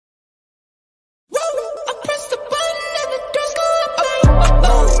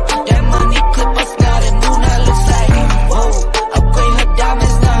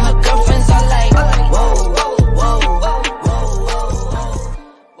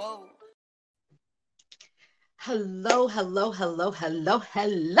Hello, hello, hello, hello,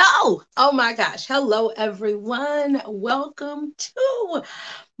 hello. Oh my gosh. Hello, everyone. Welcome to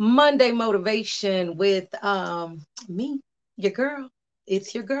Monday Motivation with me, your girl.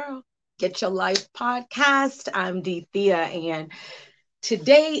 It's your girl. Get Your Life podcast. I'm Thea, and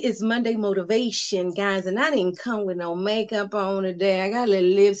today is Monday Motivation, guys. And I didn't come with no makeup on today. I got a little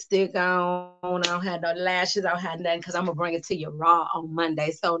lipstick on. I don't have no lashes. I don't have nothing because I'm gonna bring it to you raw on Monday.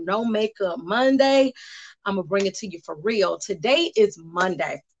 So no makeup Monday. I'm gonna bring it to you for real. Today is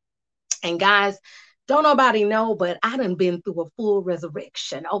Monday. And guys, don't nobody know, but I done been through a full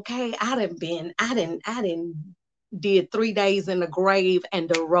resurrection. Okay. I didn't did 3 days in the grave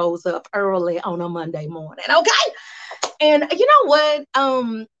and rose up early on a Monday morning. Okay. And you know what?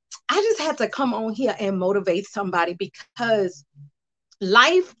 I just had to come on here and motivate somebody because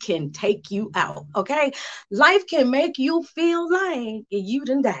life can take you out. Okay. Life can make you feel like you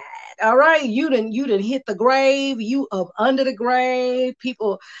done died. All right. You done hit the grave, you up under the grave.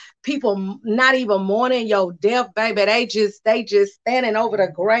 People not even mourning your death, baby. They just standing over the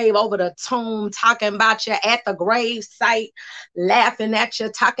grave, over the tomb, talking about you at the grave site, laughing at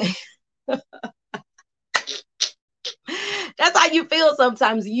you, talking. That's how you feel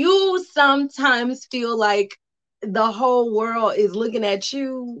sometimes. You sometimes feel like the whole world is looking at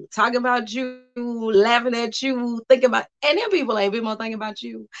you, talking about you, laughing at you, thinking about, and then people ain't been more thinking about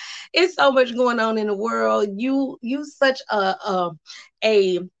you. It's so much going on in the world. You such a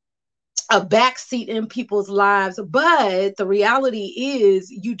a backseat in people's lives, but the reality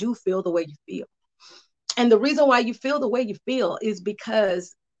is you do feel the way you feel. And the reason why you feel the way you feel is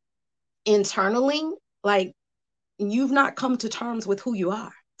because internally, like, you've not come to terms with who you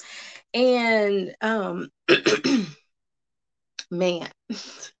are. And man,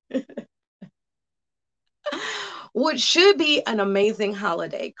 what should be an amazing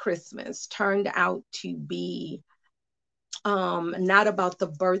holiday, Christmas, turned out to be not about the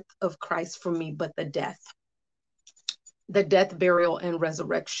birth of Christ for me, but the death, burial, and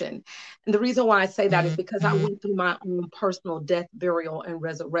resurrection. And the reason why I say that is because I went through my own personal death, burial, and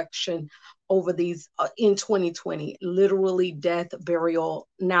resurrection over these in 2020, literally death, burial,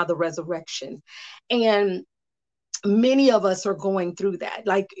 now the resurrection. And many of us are going through that.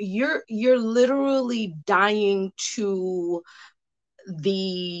 Like you're literally dying to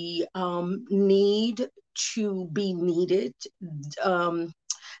the need to be needed, um,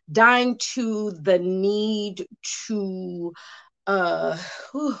 dying to the need to uh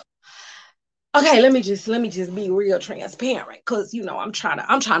whew. Okay, let me just be real transparent, because I'm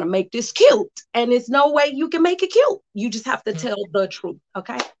trying to make this cute, and there's no way you can make it cute. You just have to tell the truth.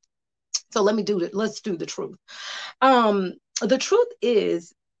 Okay, so let's do the truth. um the truth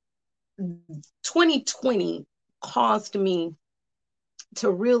is 2020 caused me to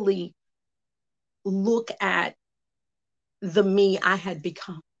really look at the me I had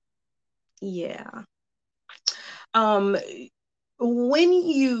become. Yeah. um when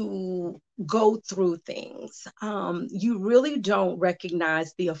you go through things, you really don't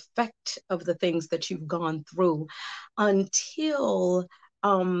recognize the effect of the things that you've gone through until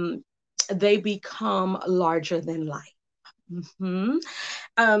um, they become larger than life. Mhm.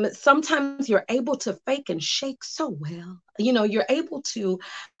 Sometimes you're able to fake and shake so well. You're able to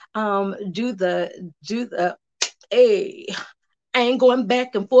do the hey, I ain't going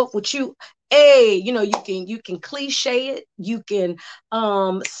back and forth with you. Hey, you can cliche it, you can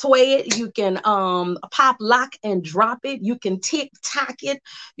sway it, you can pop, lock, and drop it, you can tick tock it,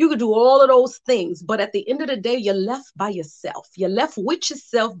 you can do all of those things. But at the end of the day, you're left by yourself. You're left with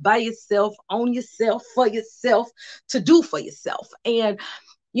yourself, by yourself, on yourself, for yourself, to do for yourself. And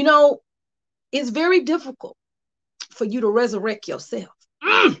you know, it's very difficult for you to resurrect yourself.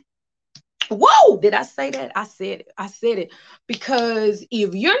 Mm. Whoa, did I say that? I said it. I said it. Because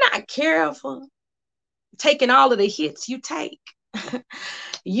if you're not careful, taking all of the hits you take,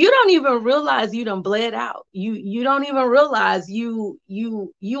 you don't even realize you done bled out. You don't even realize you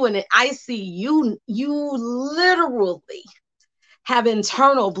in an ICU. You literally have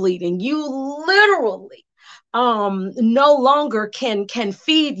internal bleeding. You literally no longer can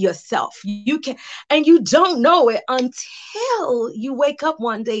feed yourself. You can, and you don't know it until you wake up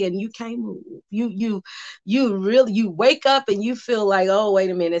one day and you can't move. You wake up and you feel like, oh, wait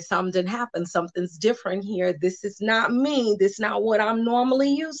a minute, something happened, something's different here. This is not me. This is not what I'm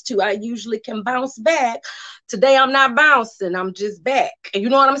normally used to. I usually can bounce back. Today I'm not bouncing, I'm just back. And you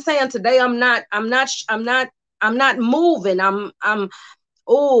know what I'm saying? Today I'm not moving.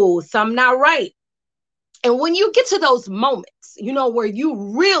 Oh, so I'm not right. And when you get to those moments, where you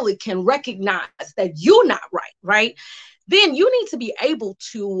really can recognize that you're not right, right? then you need to be able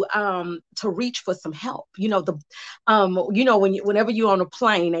to reach for some help. Whenever you're on a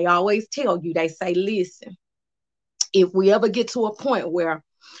plane, they always tell you, they say, listen, if we ever get to a point where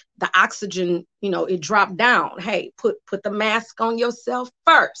the oxygen, it dropped down, hey, put the mask on yourself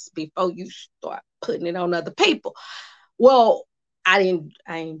first before you start putting it on other people. Well, I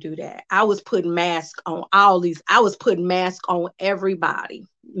didn't do that. I was putting mask on I was putting mask on everybody.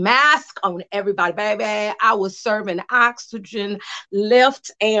 Mask on everybody, baby. I was serving oxygen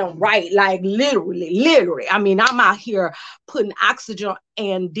left and right, like literally. I mean, I'm out here putting oxygen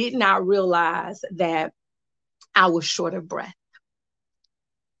and did not realize that I was short of breath.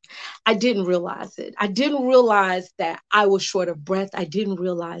 I didn't realize it. I didn't realize that I was short of breath. I didn't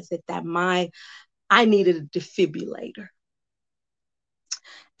realize it that I needed a defibrillator.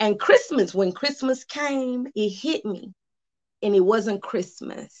 And when Christmas came, it hit me. And it wasn't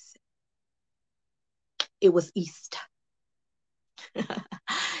Christmas. It was Easter.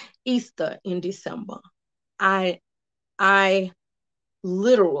 Easter in December. I I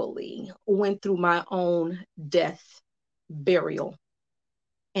literally went through my own death, burial.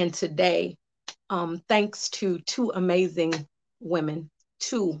 And today, thanks to two amazing women.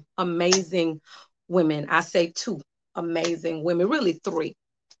 I say two amazing women, really three.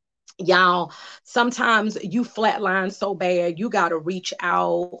 Y'all, sometimes you flatline so bad, you got to reach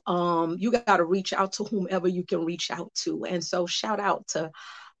out. You got to reach out to whomever you can reach out to. And so shout out to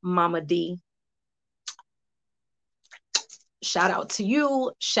Mama D. Shout out to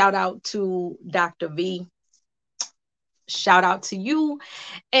you. Shout out to Dr. V. Shout out to you.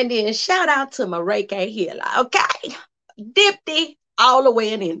 And then shout out to Mareke Hill. Okay. Dipti all the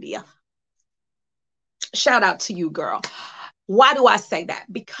way in India. Shout out to you, girl. Why do I say that?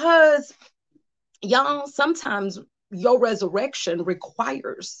 Because y'all, sometimes your resurrection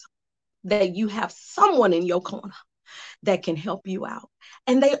requires that you have someone in your corner that can help you out.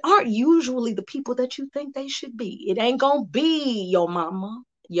 And they aren't usually the people that you think they should be. It ain't gonna be your mama,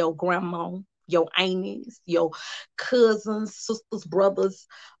 your grandma, your aunties, your cousins, sisters, brothers.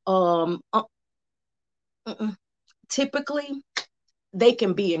 Um, uh, Typically, they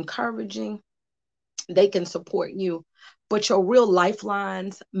can be encouraging, they can support you, but your real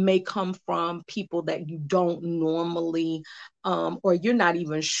lifelines may come from people that you don't normally, or you're not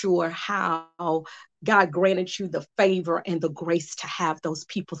even sure how God granted you the favor and the grace to have those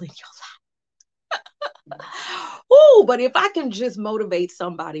people in your life. Oh, but if I can just motivate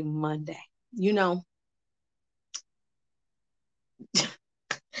somebody Monday, you know,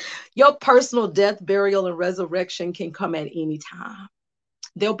 your personal death, burial, and resurrection can come at any time.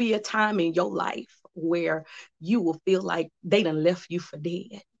 There'll be a time in your life where you will feel like they done left you for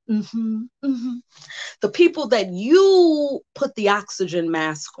dead. The people that you put the oxygen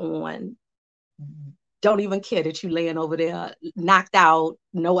mask on don't even care that you laying over there knocked out,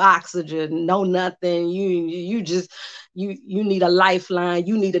 no oxygen, no nothing. You need a lifeline,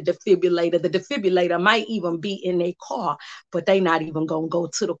 you need a defibrillator. The defibrillator might even be in their car, but they not even gonna go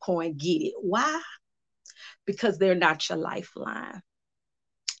to the car and get it. Why? Because they're not your lifeline.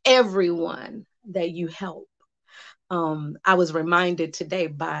 Everyone that you help. I was reminded today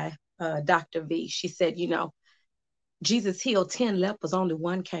by Dr. V. She said, Jesus healed 10 lepers, only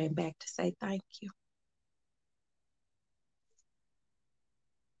one came back to say thank you.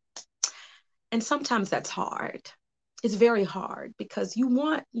 And sometimes that's hard. It's very hard because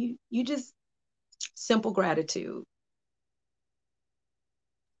you just simple gratitude.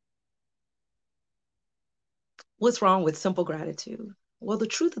 What's wrong with simple gratitude? Well, the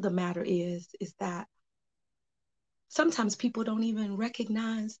truth of the matter is that sometimes people don't even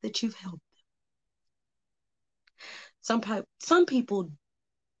recognize that you've helped them. Some people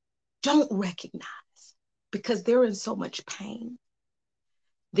don't recognize because they're in so much pain.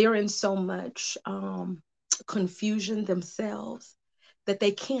 They're in so much confusion themselves that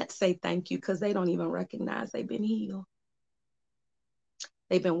they can't say thank you because they don't even recognize they've been healed.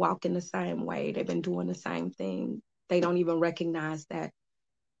 They've been walking the same way. They've been doing the same thing. They don't even recognize that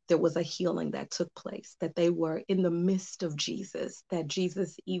there was a healing that took place, that they were in the midst of Jesus, that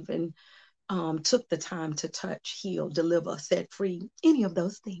Jesus even took the time to touch, heal, deliver, set free, any of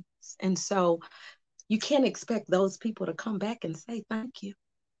those things. And so you can't expect those people to come back and say thank you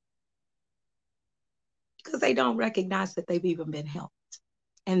because they don't recognize that they've even been helped.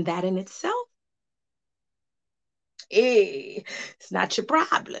 And that in itself, it's not your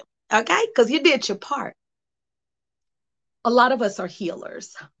problem, okay? Because you did your part. A lot of us are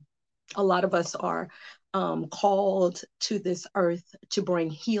healers. A lot of us are called to this earth to bring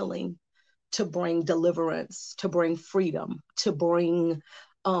healing, to bring deliverance, to bring freedom, to bring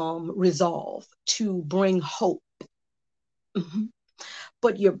resolve, to bring hope. Mhm.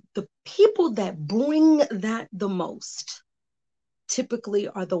 But the people that bring that the most typically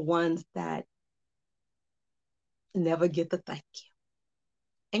are the ones that never get the thank you.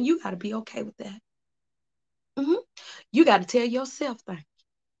 And you got to be okay with that. Mhm. You got to tell yourself thank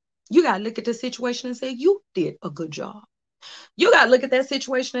you. You got to look at the situation and say, you did a good job. You got to look at that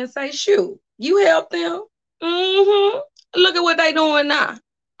situation and say, shoot, you helped them. Mm-hmm. Look at what they doing now.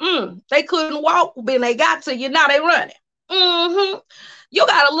 They couldn't walk, then they got to you. Now they running. Mm-hmm. You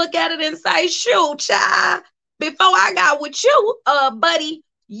got to look at it and say, shoot, child, before I got with you, buddy,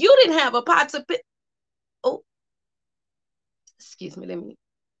 you didn't have a pot to pick. Oh, excuse me. Let me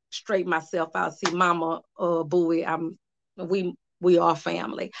straighten myself out. See, Mama, Bowie, we are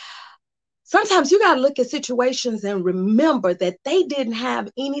family. Sometimes you got to look at situations and remember that they didn't have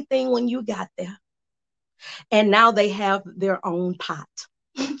anything when you got there. And now they have their own pot.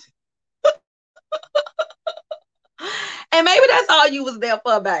 And maybe that's all you was there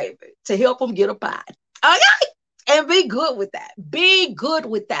for, baby, to help them get a pot. Okay? And be good with that. Be good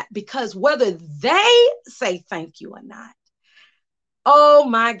with that, because whether they say thank you or not, oh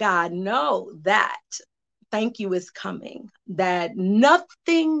my God, know that thank you is coming, that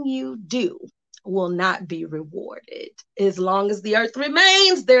nothing you do will not be rewarded. As long as the earth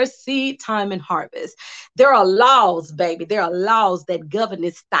remains, there's seed time and harvest. There are laws, baby. There are laws that govern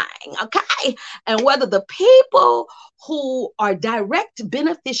this thing, okay? And whether the people who are direct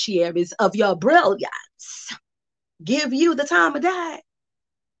beneficiaries of your brilliance give you the time of day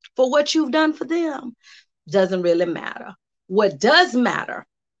for what you've done for them doesn't really matter. What does matter,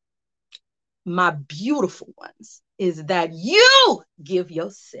 my beautiful ones, is that you give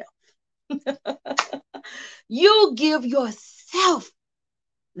yourself. You give yourself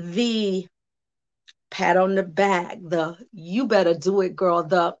the pat on the back, the you better do it, girl,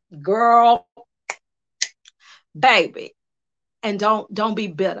 the girl, baby. And don't be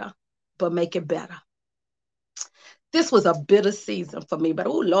bitter, but make it better. This was a bitter season for me, but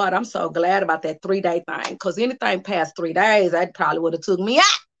oh Lord, I'm so glad about that 3-day thing. Because anything past 3 days, that probably would have took me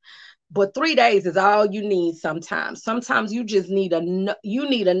out. But 3 days is all you need sometimes. Sometimes you just need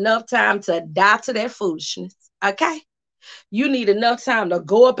enough time to die to that foolishness. Okay? You need enough time to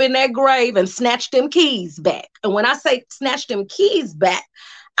go up in that grave and snatch them keys back. And when I say snatch them keys back,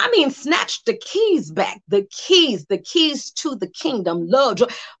 I mean snatch the keys back. The keys to the kingdom, love, joy.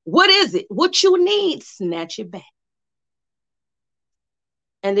 What is it? What you need, snatch it back.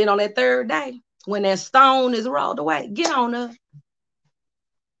 And then on that 3rd day, when that stone is rolled away, get on up.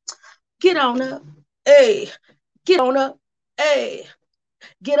 Get on up. Hey, get on up. Hey,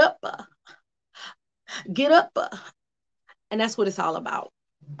 get up. Get up. And that's what it's all about.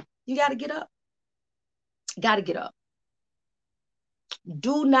 You got to get up. Got to get up.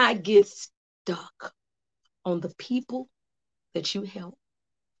 Do not get stuck on the people that you help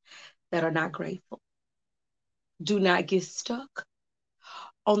that are not grateful. Do not get stuck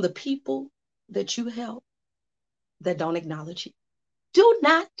on the people that you help that don't acknowledge you. Do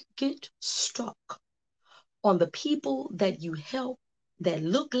not get stuck on the people that you help that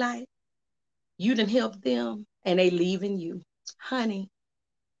look like you didn't help them and they leaving you. Honey,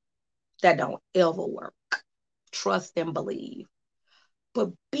 that don't ever work. Trust and believe.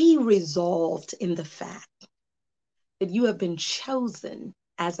 But be resolved in the fact that you have been chosen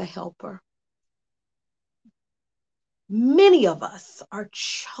as a helper. Many of us are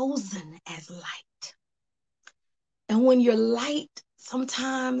chosen as light. And when you're light,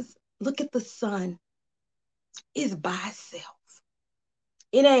 sometimes look at the sun. It's by itself.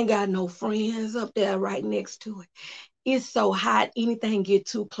 It ain't got no friends up there right next to it. It's so hot, anything get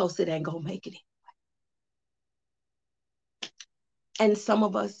too close, it ain't gonna make it anyway. And some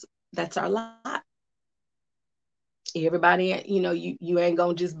of us, that's our lot. Everybody, you ain't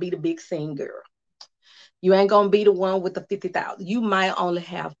gonna just be the big scene girl. You ain't gonna be the one with the 50,000. You might only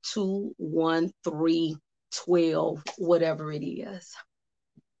have 2, 1, 3, 12, whatever it is.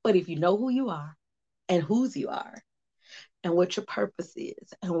 But if you know who you are and whose you are and what your purpose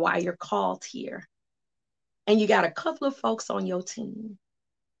is and why you're called here, and you got a couple of folks on your team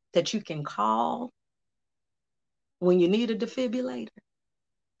that you can call when you need a defibrillator,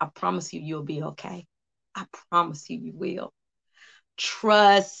 I promise you, you'll be okay. I promise you, you will.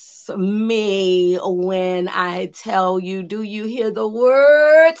 Trust me when I tell you, do you hear the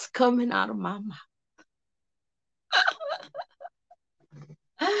words coming out of my mouth?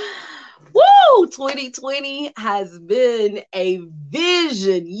 Woo! 2020 has been a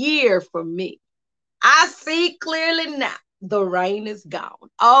vision year for me. I see clearly now. The rain is gone.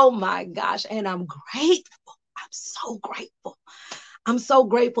 Oh my gosh. And I'm grateful. I'm so grateful. I'm so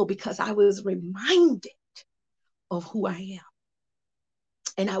grateful because I was reminded of who I am.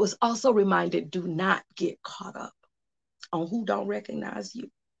 And I was also reminded, do not get caught up on who don't recognize you.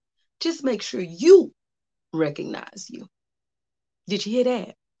 Just make sure you recognize you. Did you hear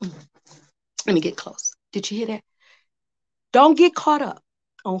that? Let me get close. Did you hear that? Don't get caught up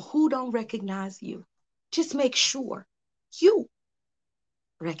on who don't recognize you. Just make sure you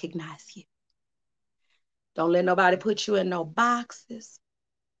recognize you. Don't let nobody put you in no boxes.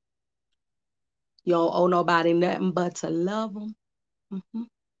 You don't owe nobody nothing but to love them. Mm-hmm.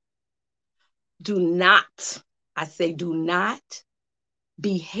 Do not, I say do not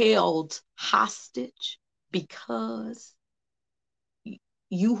be held hostage because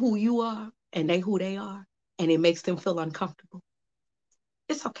you who you are and they who they are, and it makes them feel uncomfortable.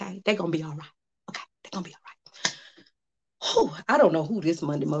 It's okay. They're going to be all right. Okay. They're going to be all right. Whew, I don't know who this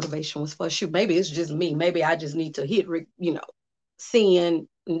Monday motivation was for. Shoot, maybe it's just me. Maybe I just need to hit, seeing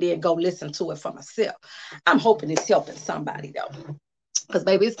and then go listen to it for myself. I'm hoping it's helping somebody though. Because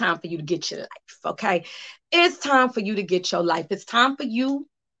baby, it's time for you to get your life, okay? It's time for you to get your life. It's time for you,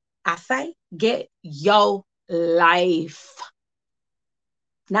 I say, get your life.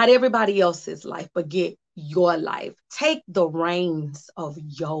 Not everybody else's life, but get your life. Take the reins of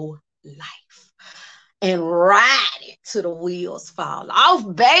your life and ride it till the wheels fall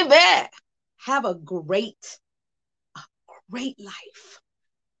off, baby. Have a great life.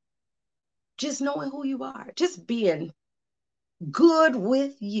 Just knowing who you are, just being good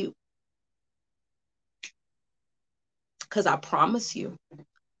with you. Because I promise you,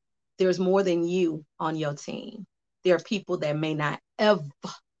 there's more than you on your team. There are people that may not ever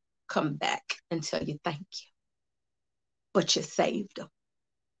come back and tell you thank you, but you saved them.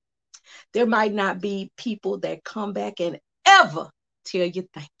 There might not be people that come back and ever tell you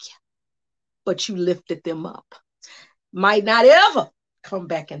thank you, but you lifted them up. Might not ever come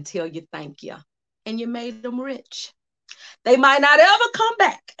back and tell you thank you, and you made them rich. They might not ever come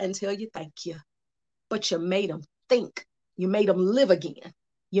back and tell you thank you, but you made them think. You made them live again.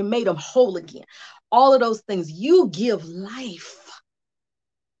 You made them whole again. All of those things, you give life.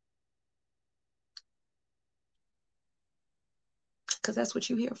 Because that's what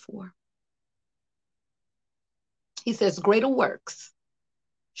you're here for. He says, greater works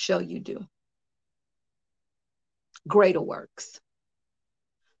shall you do. Greater works.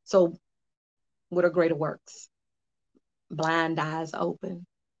 So what are greater works? Blind eyes open,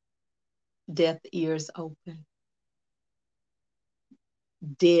 deaf ears open,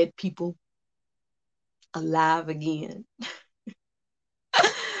 dead people alive again.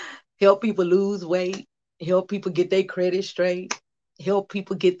 Help people lose weight, help people get their credit straight, help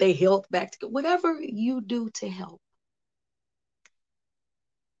people get their health back together. Whatever you do to help,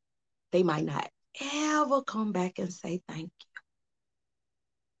 they might not ever come back and say thank you.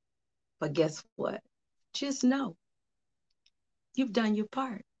 But guess what? Just know you've done your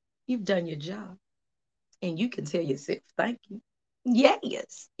part. You've done your job. And you can tell yourself thank you.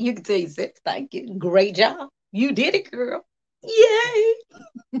 Yes, you can tell yourself thank you. Great job. You did it, girl. Yay.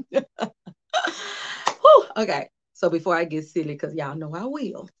 Whew, okay. So before I get silly, because y'all know I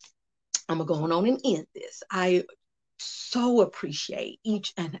will, I'm going to go on and end this. I so appreciate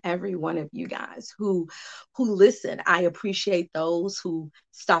each and every one of you guys who listen. I appreciate those who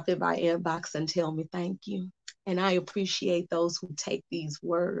stop in my inbox and tell me thank you. And I appreciate those who take these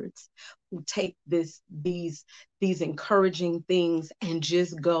words, who take these encouraging things and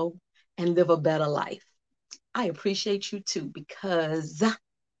just go and live a better life. I appreciate you too, because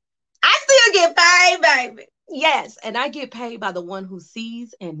I still get paid, baby. Yes, and I get paid by the one who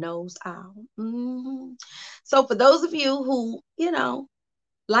sees and knows all. Mm-hmm. So for those of you who,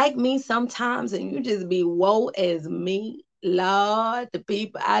 like me sometimes, and you just be woe as me, Lord, the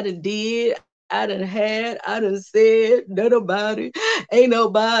people I done did, I done had, I done said, nobody, ain't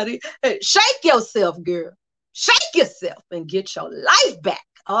nobody. Hey, shake yourself, girl. Shake yourself and get your life back,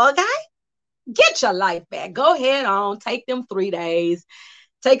 okay? Get your life back. Go ahead on, take them 3 days.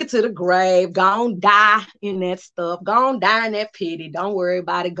 Take it to the grave. Go on, die in that stuff. Go on, die in that pity. Don't worry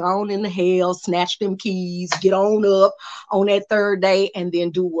about it. Go on in the hell. Snatch them keys. Get on up on that 3rd day and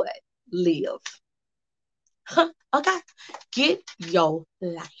then do what? Live. Okay? Get your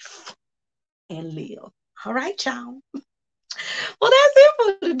life and live. All right, y'all. Well, that's it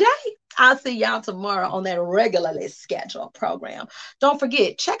for today. I'll see y'all tomorrow on that regularly scheduled program. Don't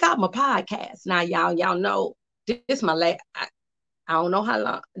forget, check out my podcast. Now, y'all know this my last. I don't know how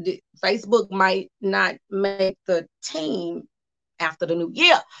long. Facebook might not make the team after the new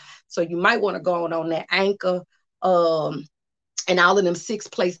year. So you might want to go on that Anchor and all of them 6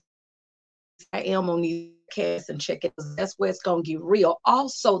 places I am on these podcasts and check it. That's where it's going to get real.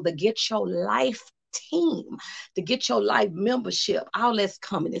 Also, the Get Your Life team to get your life membership. All that's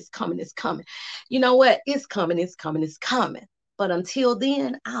coming, it's coming, it's coming. You know what? It's coming, it's coming, it's coming. But until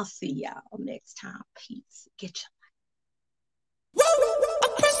then, I'll see y'all next time. Peace. Get your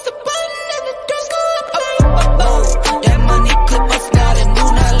that money clip